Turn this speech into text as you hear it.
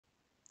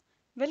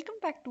Welcome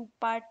back to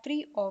part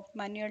 3 of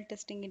manual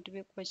testing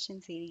interview question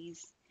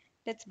series.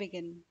 Let's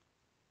begin.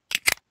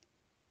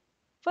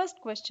 First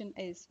question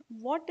is,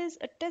 what is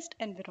a test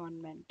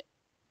environment?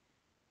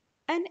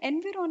 An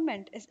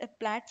environment is a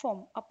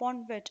platform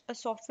upon which a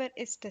software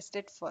is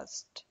tested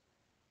first.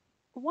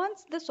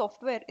 Once the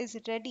software is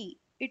ready,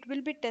 it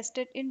will be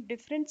tested in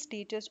different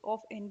stages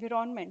of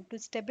environment to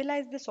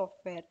stabilize the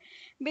software.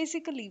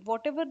 Basically,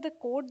 whatever the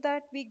code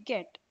that we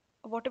get,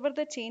 whatever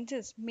the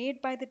changes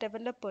made by the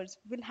developers,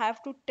 will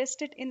have to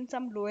test it in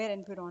some lower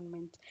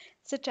environments,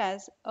 such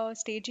as a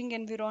staging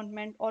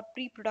environment or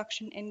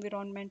pre-production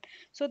environment.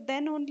 So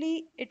then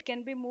only it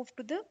can be moved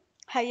to the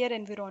higher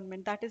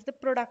environment, that is the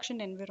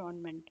production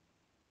environment.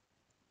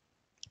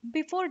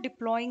 Before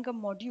deploying a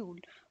module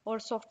or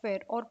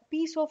software or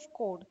piece of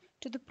code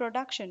to the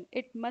production,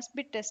 it must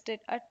be tested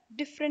at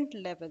different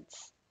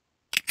levels.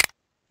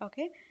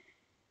 Okay.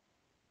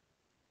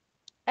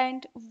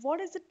 And what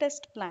is a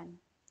test plan?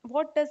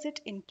 What does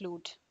it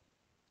include?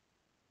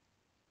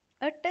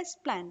 A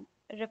test plan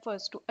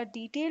refers to a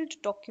detailed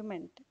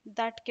document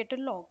that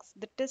catalogs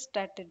the test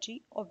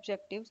strategy,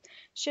 objectives,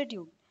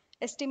 schedule,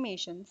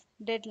 estimations,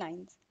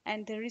 deadlines,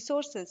 and the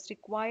resources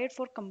required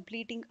for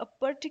completing a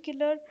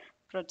particular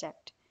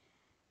project.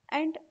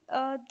 And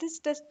this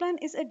test plan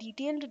is a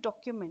detailed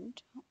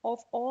document of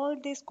all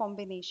this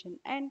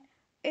combination. And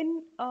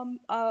in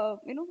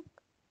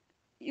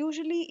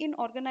usually in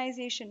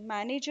organization,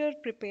 manager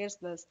prepares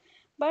this,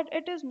 but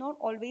it is not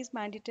always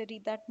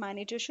mandatory that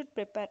manager should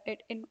prepare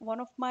it. In one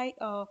of my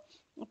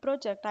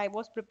project, I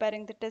was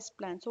preparing the test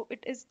plan, so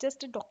it is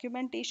just a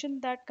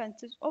documentation that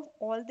consists of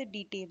all the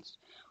details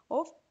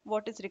of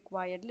what is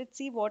required. Let's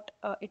see what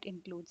it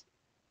includes.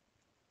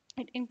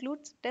 It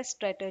includes test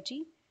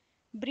strategy,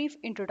 brief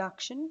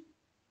introduction,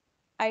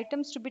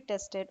 items to be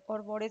tested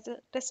or what is the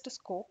test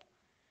scope,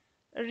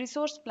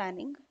 resource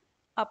planning,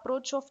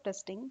 approach of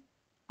testing,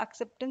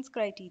 acceptance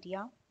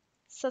criteria,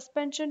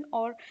 suspension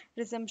or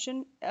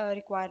resumption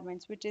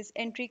requirements, which is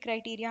entry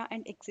criteria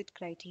and exit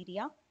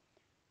criteria,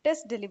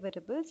 test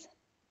deliverables,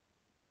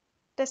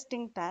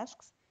 testing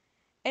tasks,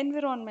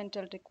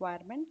 environmental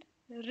requirement,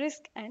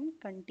 risk and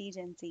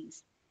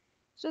contingencies.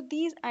 So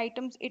these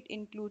items it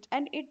includes,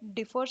 and it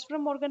differs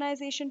from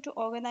organization to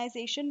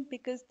organization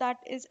because that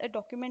is a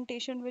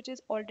documentation which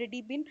is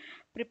already been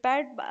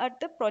prepared at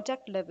the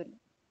project level.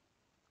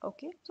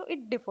 Okay, so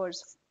it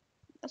differs.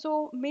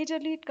 So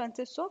majorly it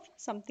consists of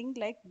something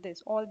like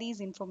this, all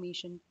these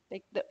information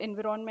like the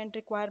environment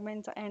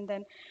requirements and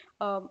then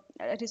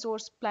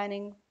resource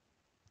planning,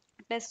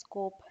 test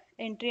scope,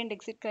 entry and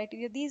exit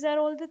criteria. These are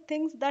all the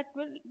things that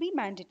will be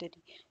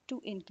mandatory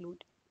to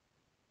include.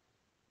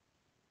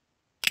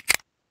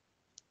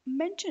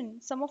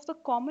 Mention some of the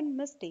common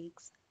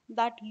mistakes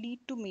that lead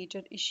to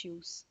major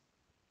issues.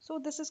 So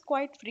this is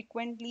quite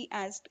frequently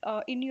asked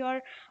in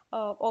your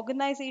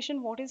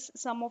organization. What is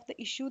some of the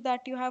issue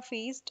that you have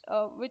faced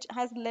which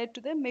has led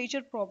to the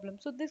major problem?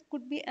 So this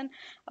could be an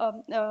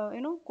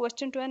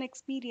question to an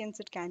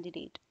experienced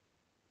candidate.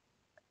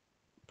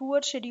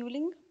 Poor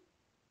scheduling,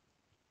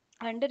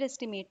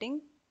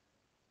 underestimating,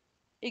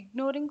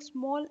 ignoring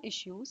small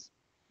issues,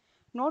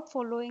 not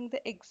following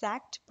the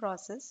exact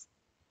process,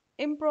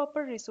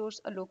 improper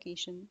resource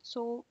allocation.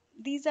 So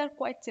these are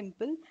quite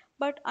simple,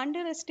 but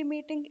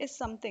underestimating is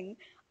something.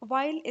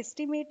 While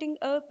estimating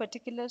a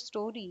particular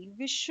story,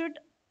 we should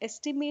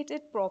estimate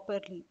it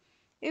properly.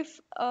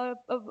 If a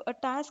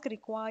task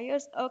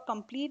requires a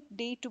complete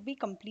day to be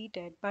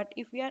completed, but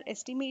if we are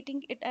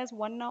estimating it as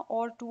 1 hour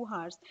or 2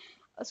 hours,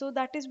 so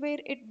that is where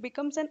it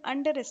becomes an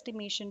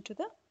underestimation to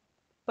the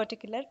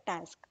particular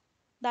task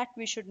that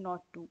we should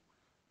not do.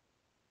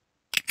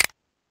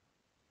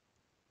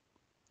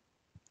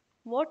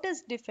 What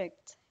is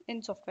defects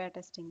in software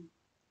testing?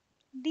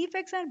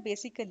 Defects are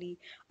basically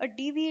a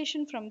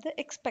deviation from the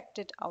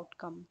expected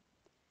outcome.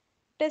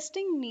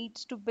 Testing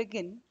needs to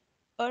begin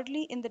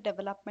early in the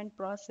development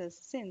process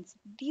since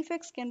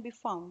defects can be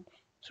found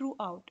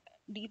throughout.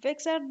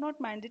 Defects are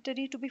not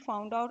mandatory to be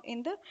found out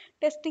in the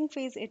testing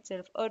phase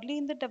itself. Early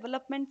in the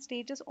development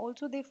stages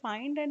also they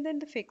find and then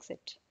they fix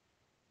it.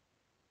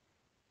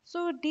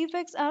 So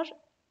defects are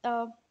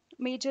uh,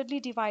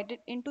 majorly divided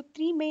into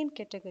three main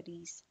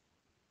categories.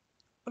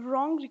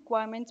 Wrong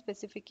requirement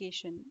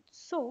specification.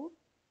 So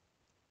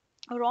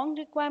a wrong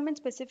requirement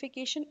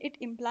specification, it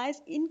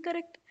implies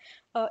incorrect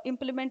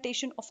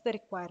implementation of the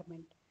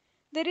requirement.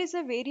 There is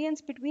a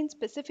variance between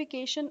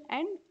specification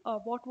and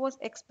what was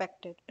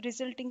expected,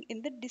 resulting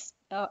in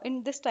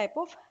in this type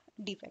of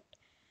defect.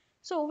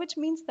 So which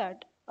means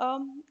that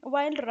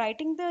while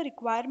writing the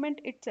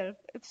requirement itself,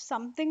 if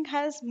something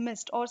has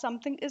missed or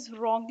something is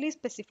wrongly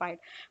specified,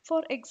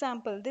 for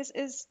example, this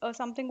is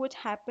something which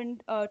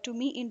happened to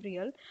me in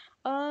real.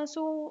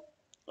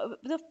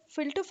 The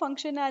filter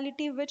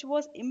functionality which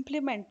was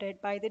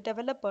implemented by the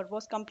developer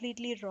was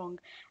completely wrong.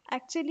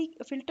 Actually,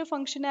 filter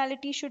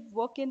functionality should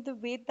work in the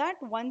way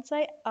that once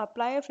I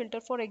apply a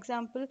filter, for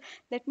example,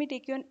 let me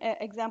take you an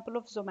example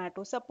of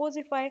Zomato. Suppose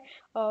if I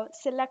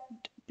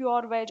select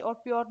pure veg or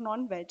pure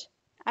non-veg,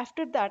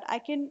 After that,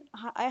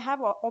 I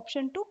have a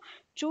option to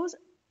choose,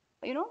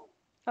 you know,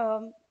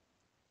 um,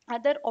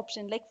 other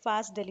option like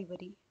fast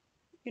delivery,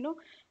 you know.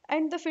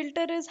 And the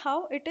filter is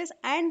how it is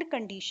and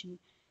condition.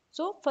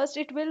 So first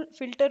it will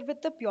filter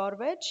with the pure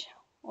veg,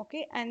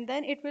 okay, and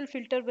then it will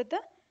filter with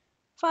the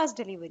fast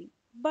delivery.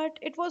 But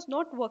it was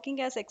not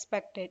working as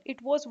expected,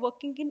 it was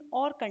working in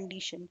or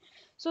condition.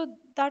 So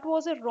that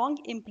was a wrong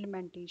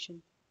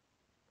implementation.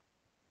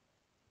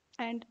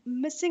 And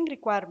missing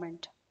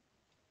requirement,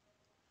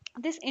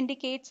 this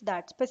indicates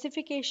that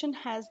specification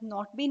has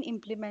not been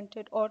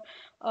implemented, or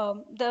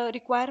the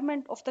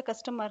requirement of the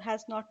customer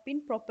has not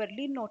been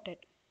properly noted.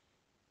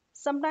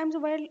 Sometimes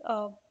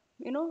while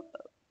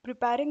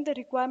preparing the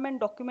requirement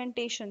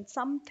documentation,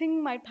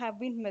 something might have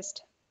been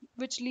missed,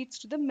 which leads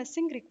to the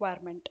missing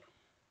requirement.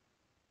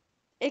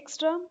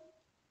 Extra,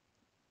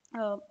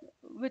 uh,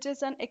 which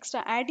is an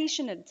extra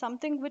additional,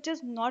 something which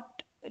is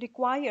not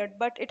required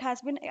but it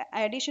has been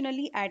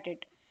additionally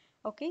added,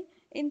 okay.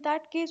 In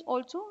that case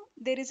also,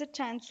 there is a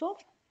chance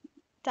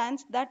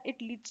that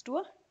it leads to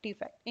a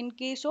defect. In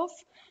case of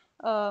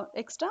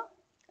extra,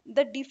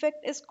 the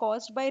defect is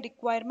caused by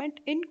requirement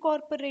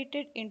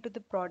incorporated into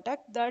the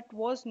product that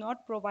was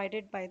not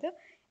provided by the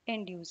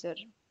end user.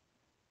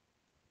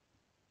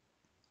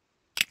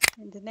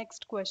 And the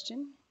next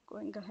question,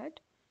 going ahead,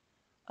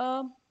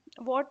 um,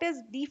 what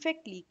is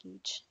defect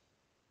leakage?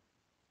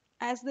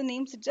 As the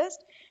name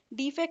suggests,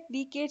 defect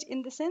leakage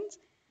in the sense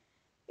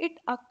it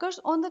occurs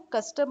on the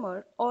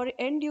customer or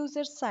end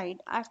user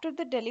side after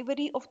the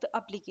delivery of the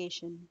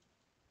application.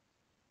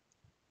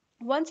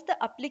 Once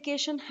the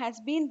application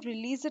has been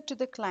released to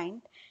the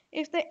client,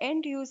 if the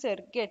end user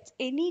gets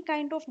any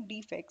kind of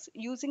defects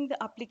using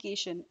the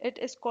application, it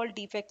is called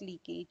defect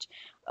leakage.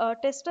 A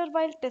tester,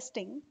 while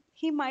testing,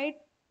 he might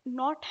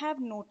not have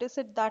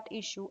noticed that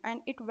issue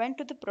and it went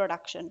to the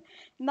production.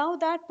 Now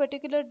that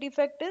particular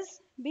defect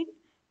is been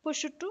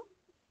pushed to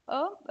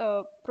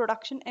a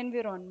production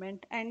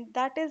environment, and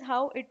that is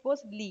how it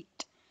was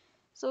leaked.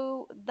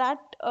 So that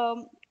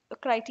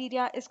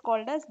criteria is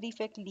called as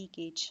defect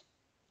leakage.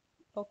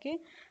 Okay,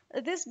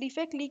 this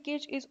defect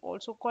leakage is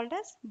also called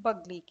as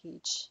bug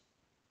leakage.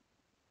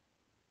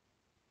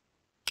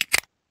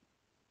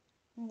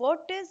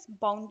 What is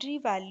boundary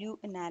value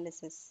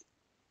analysis?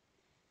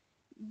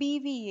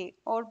 BVA,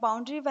 or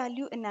boundary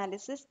value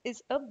analysis,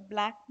 is a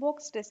black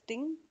box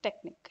testing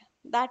technique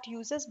that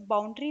uses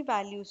boundary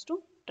values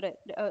to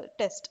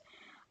test.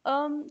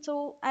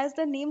 So, as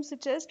the name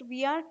suggests,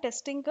 we are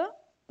testing a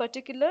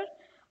particular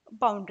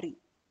boundary.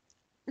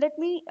 Let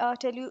me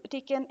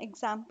take an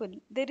example.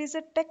 There is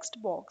a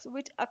text box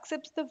which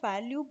accepts the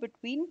value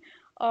between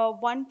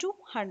 1 to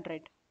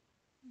 100.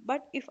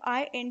 But if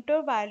I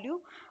enter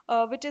value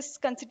which is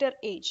consider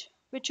age,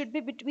 which should be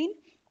between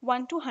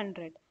 1 to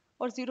 100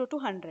 or 0 to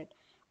 100.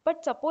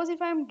 But suppose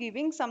if I am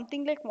giving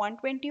something like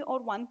 120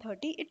 or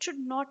 130, it should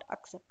not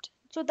accept.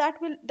 So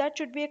that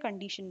should be a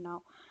condition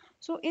now.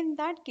 So in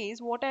that case,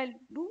 what I'll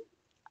do,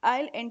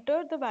 I'll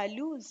enter the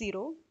value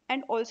 0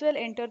 and also I'll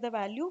enter the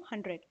value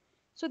 100.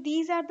 So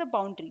these are the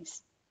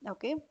boundaries.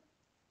 Okay.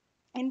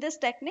 In this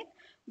technique,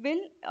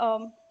 we'll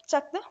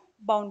check the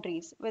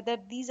boundaries whether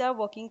these are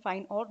working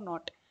fine or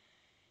not.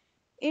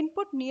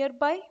 Input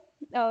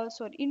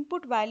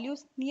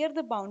values near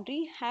the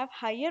boundary have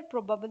higher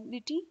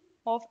probability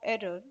of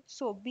error.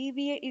 So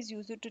BVA is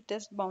used to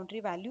test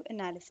boundary value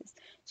analysis.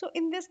 So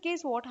in this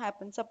case, what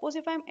happens? Suppose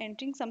if I'm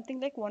entering something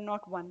like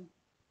 101,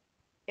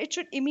 it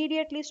should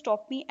immediately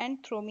stop me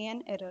and throw me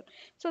an error.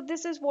 So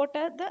this is what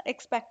the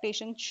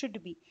expectation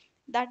should be.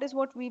 That is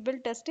what we will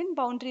test in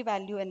boundary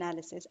value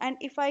analysis. And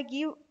if I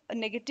give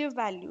negative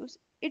values,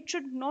 it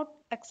should not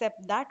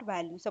accept that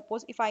value.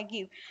 Suppose if I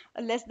give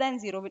a less than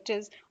 0, which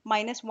is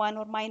 -1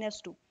 or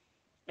 -2,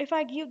 if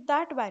I give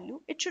that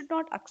value, it should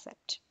not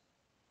accept.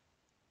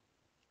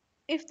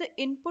 If the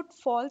input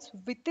falls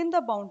within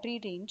the boundary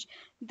range,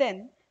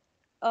 then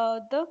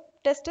the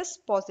test is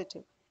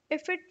positive.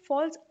 If it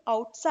falls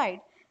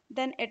outside,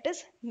 then it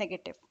is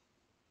negative.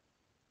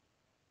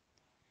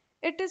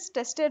 It is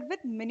tested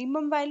with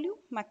minimum value,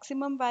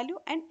 maximum value,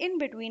 and in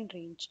between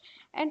range.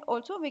 And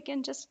also we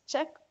can just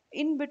check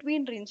in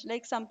between range,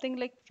 like something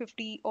like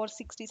 50 or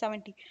 60,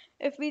 70.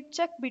 If we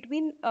check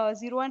between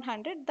 0 and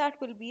 100, that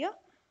will be a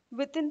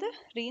within the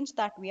range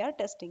that we are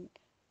testing.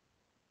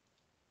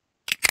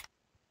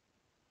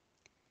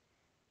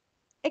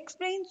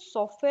 Explain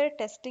software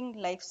testing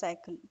life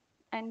cycle.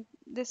 And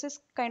this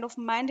is kind of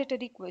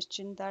mandatory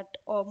question that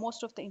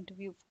most of the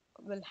interview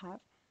will have.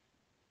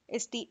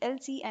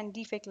 STLC and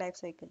defect life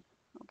cycle.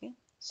 Okay,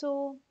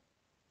 so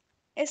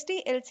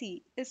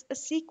STLC is a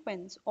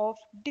sequence of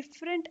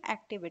different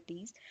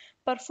activities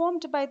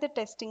performed by the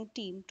testing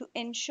team to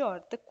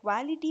ensure the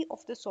quality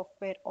of the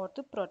software or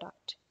the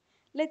product.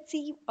 Let's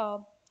see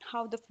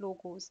how the flow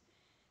goes.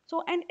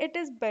 So, and it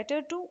is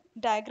better to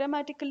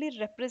diagrammatically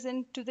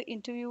represent to the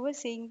interviewer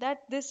saying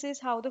that this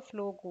is how the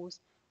flow goes.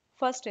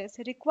 First is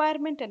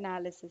requirement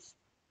analysis.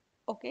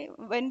 Okay,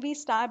 when we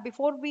start,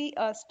 before we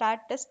start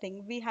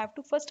testing, we have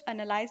to first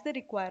analyze the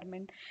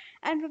requirement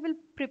and we will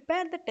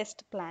prepare the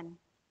test plan.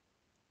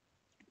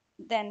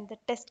 Then the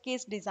test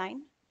case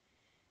design,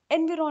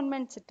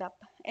 environment setup.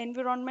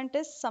 Environment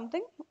is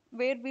something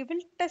where we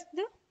will test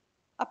the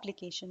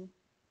application.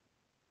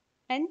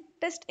 And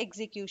test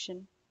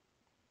execution.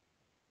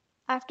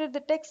 After the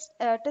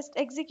test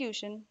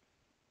execution,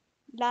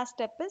 last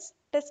step is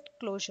test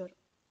closure.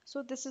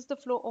 So this is the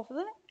flow of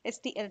the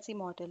STLC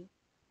model.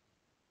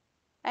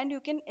 And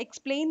you can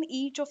explain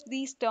each of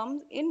these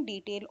terms in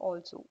detail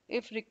also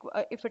if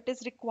it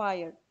is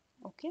required.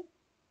 Okay.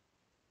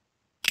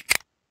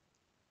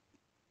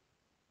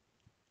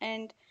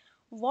 And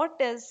what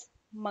is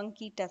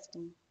monkey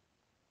testing?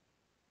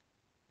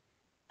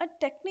 A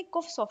technique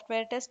of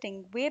software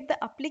testing where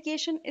the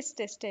application is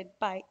tested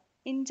by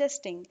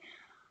ingesting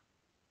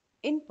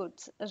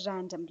inputs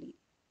randomly.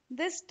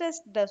 This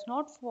test does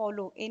not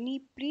follow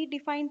any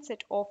predefined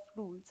set of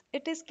rules.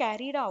 It is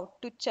carried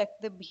out to check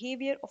the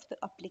behavior of the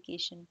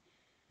application.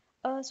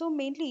 So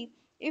mainly,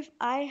 if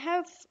I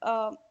have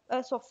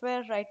a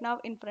software right now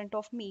in front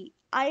of me,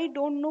 I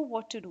don't know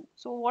what to do.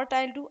 So what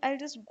I'll do, I'll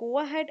just go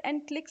ahead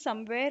and click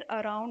somewhere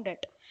around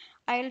it.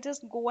 I'll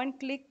just go and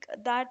click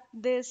that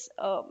this,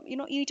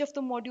 each of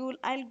the module.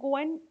 I'll go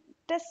and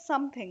test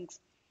some things.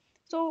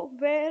 So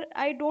where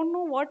I don't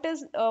know what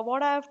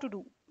I have to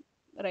do,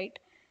 right?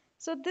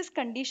 So this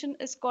condition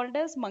is called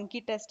as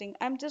monkey testing.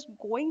 I'm just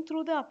going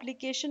through the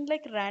application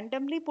like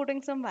randomly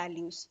putting some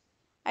values.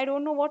 I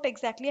don't know what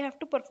exactly I have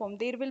to perform.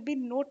 There will be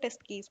no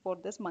test case for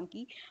this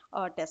monkey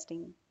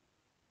testing.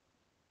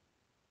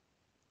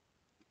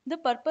 The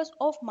purpose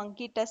of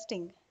monkey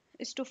testing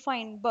is to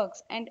find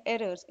bugs and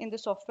errors in the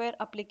software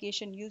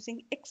application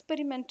using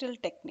experimental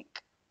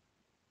technique.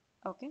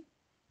 Okay,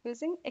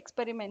 using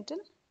experimental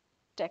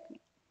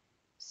technique.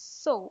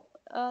 So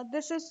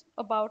this is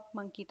about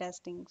monkey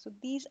testing. So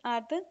this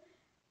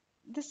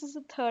is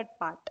the third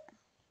part.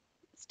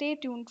 Stay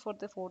tuned for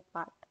the fourth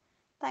part.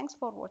 Thanks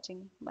for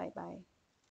watching. Bye bye.